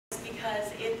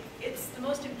because it's the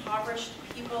most impoverished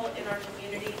people in our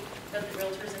community that the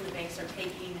realtors and the banks are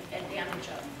taking advantage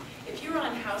of. If you're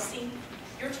on housing,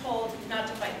 you're told not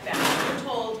to fight back. You're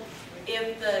told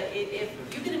if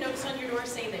you get a notice on your door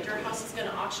saying that your house is going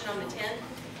to auction on the 10th,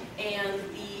 and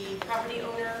the property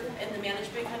owner and the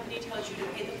management company tells you to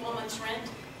pay the full month's rent,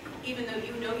 even though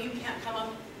you know you can't come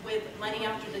up with money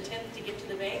after the 10th to get to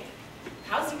the bank,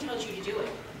 housing tells you to do it.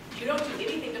 You don't do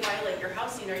anything to violate your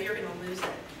housing or you're going to lose it.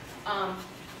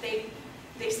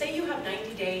 They say you have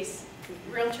 90 days.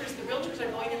 The realtors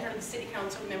are going in front of the city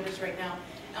council members right now,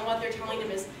 and what they're telling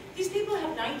them is, these people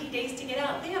have 90 days to get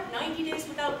out. They have 90 days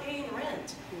without paying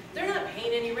rent. They're not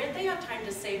paying any rent. They have time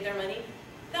to save their money.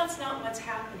 That's not what's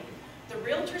happening. The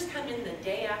realtors come in the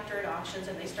day after it auctions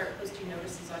and they start posting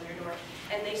notices on your door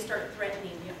and they start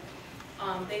threatening you.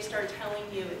 They start telling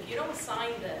you, if you don't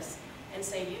sign this and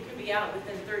say you can be out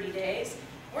within 30 days,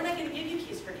 we're not going to give you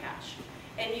keys for cash.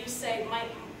 And you say,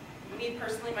 me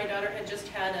personally, my daughter had just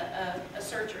had a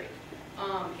surgery,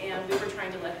 and we were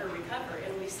trying to let her recover.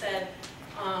 And we said,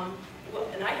 well,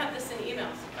 and I have this in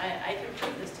emails. I can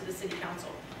prove this to the city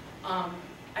council.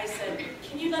 I said,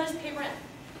 can you let us pay rent?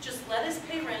 Just let us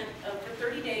pay rent for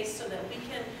 30 days so that we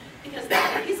can, because the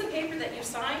piece of paper that you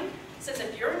sign says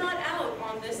if you're not out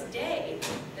on this day,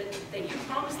 that you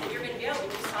promise that you're going to be out when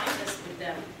you sign this with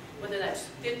them, whether that's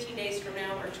 15 days from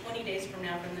now or 20 days from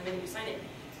now from the minute you sign it,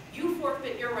 you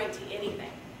forfeit your right to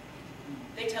anything.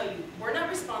 They tell you, we're not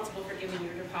responsible for giving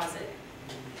your deposit.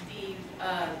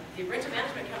 The rental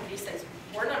management company says,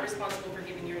 we're not responsible for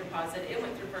giving your deposit. It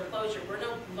went through foreclosure. We're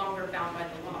no longer bound by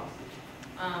the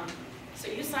law. So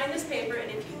you sign this paper,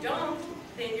 and if you don't,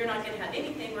 then you're not going to have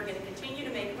anything. We're going to continue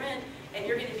to make rent, and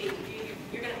you're going to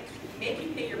make you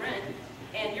pay your rent,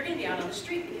 and you're going to be out on the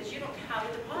street because you don't have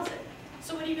a deposit.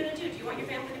 So what are you going to do? Do you want your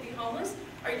family to be homeless,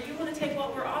 or do you want to take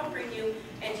what we're offering you,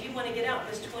 and do you want to get out in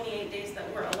this 28 days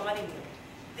that we're allotting you?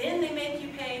 Then they make you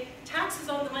pay taxes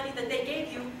on the money that they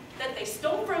gave you, that they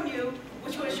stole from you,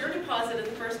 which was your deposit in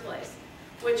the first place.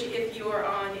 Which, if you're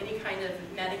on any kind of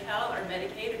Medi-Cal or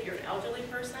Medicaid, if you're an elderly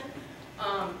person,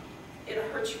 it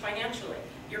hurts you financially.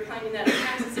 You're claiming that in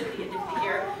taxes at the end of the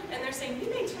year, and they're saying, you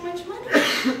made too much money.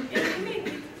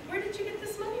 Where did you get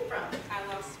this money from? I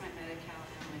lost my Medi-Cal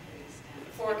and my food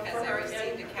stamps because I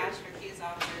received a cash for keys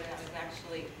offer that was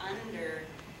actually under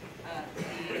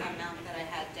the amount that I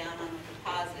had down on the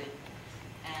deposit,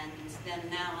 and then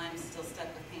now I'm still stuck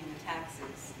with paying the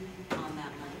taxes on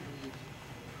that money.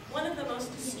 One of the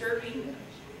most disturbing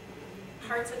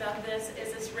parts about this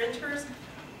is as renters,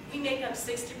 we make up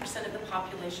 60% of the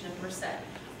population of Merced.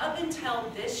 Up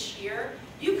until this year,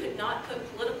 you could not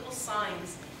put political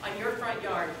signs on your front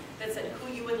yard that said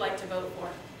who you would like to vote for.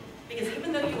 Because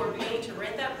even though you were paying to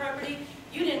rent that property,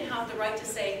 you didn't have the right to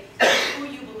say who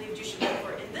you believed you should vote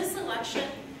for. In this election,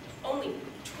 only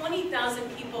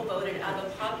 20,000 people voted out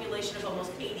of a population of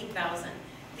almost 80,000.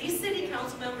 These city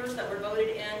council members that were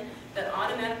voted in, that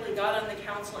automatically got on the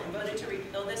council and voted to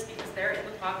repeal this because they're in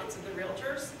the pockets of the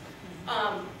realtors,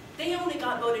 they only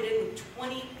got voted in with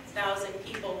 20,000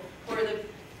 people who are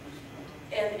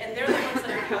and they're the ones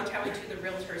that are kowtowing to the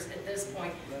realtors at this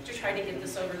point to try to get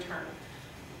this overturned.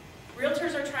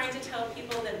 Realtors are trying to tell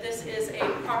people that this is a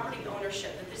property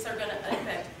ownership, that these are going to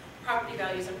affect property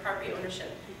values and property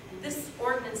ownership. This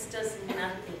ordinance does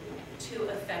nothing to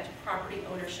affect property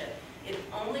ownership. It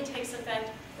only takes effect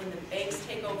when the banks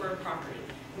take over a property.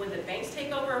 When the banks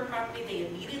take over a property, they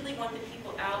immediately want the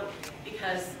people out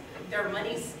because their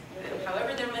money's,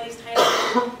 however their money's tied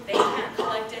up, they can't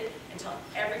collect it until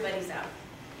everybody's out.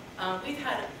 We've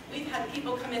had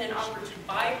people come in and offer to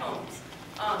buy homes.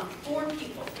 4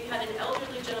 people. We had an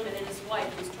elderly gentleman and his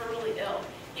wife who was terminally ill.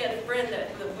 He had a friend that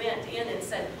went in and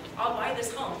said, I'll buy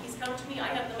this home. He's come to me, I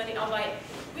have the money, I'll buy it.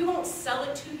 We won't sell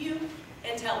it to you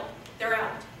until they're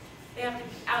out. They have to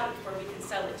be out before we can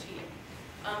sell it to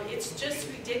you. It's just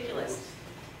ridiculous.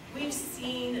 We've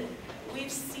seen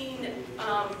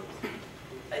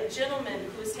a gentleman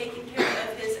who was taking care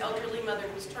of his elderly mother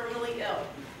who was terminally ill,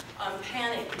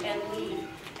 panic and leave,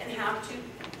 and have to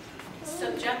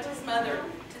subject his mother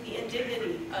to the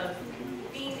indignity of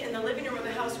being in the living room of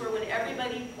the house where when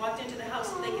everybody walked into the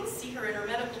house they could see her in her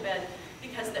medical bed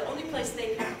because the only place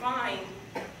they could find,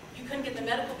 you couldn't get the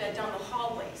medical bed down the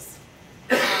hallways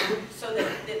so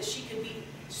that she could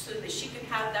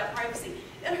have that privacy.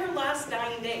 In her last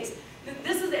dying days, and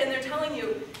they're telling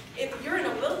you, if you're in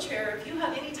a wheelchair, if you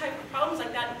have any type of problems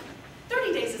like that,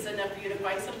 30 days is enough for you to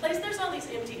find someplace. There's all these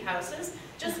empty houses.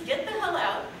 Just get the hell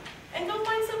out and go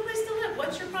find someplace to live.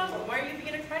 What's your problem? Why are you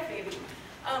being a crybaby?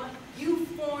 You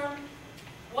form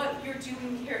what you're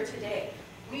doing here today.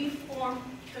 We form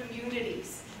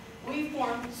communities. We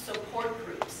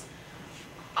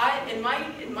in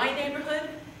my neighborhood,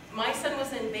 my son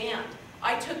was in band.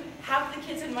 I took half the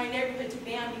kids in my neighborhood to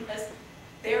band because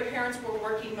their parents were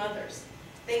working mothers.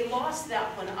 They lost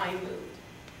that when I moved.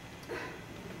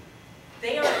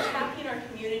 They are attacking our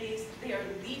communities. They are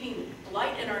leaving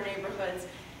blight in our neighborhoods.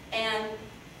 And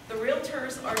the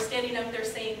realtors are standing up there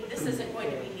saying, this isn't going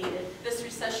to be needed. This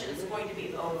recession is going to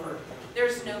be over.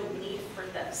 There's no need for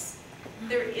this.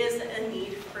 There is a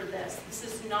need for this. This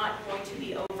is not going to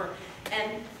be over.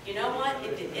 And you know what?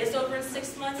 If it is over in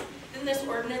 6 months, then this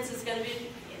ordinance is going to be,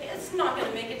 it's not going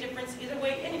to make a difference either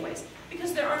way anyways,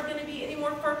 because there aren't going to be any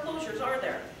more foreclosures, are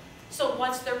there? So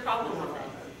what's their problem with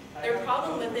it? Their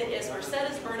problem with it is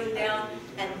Merced is burning down,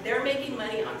 and they're making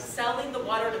money on selling the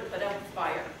water to put out the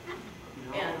fire.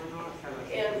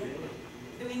 And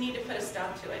we need to put a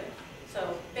stop to it.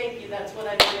 So thank you. That's what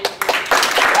I wanted to do.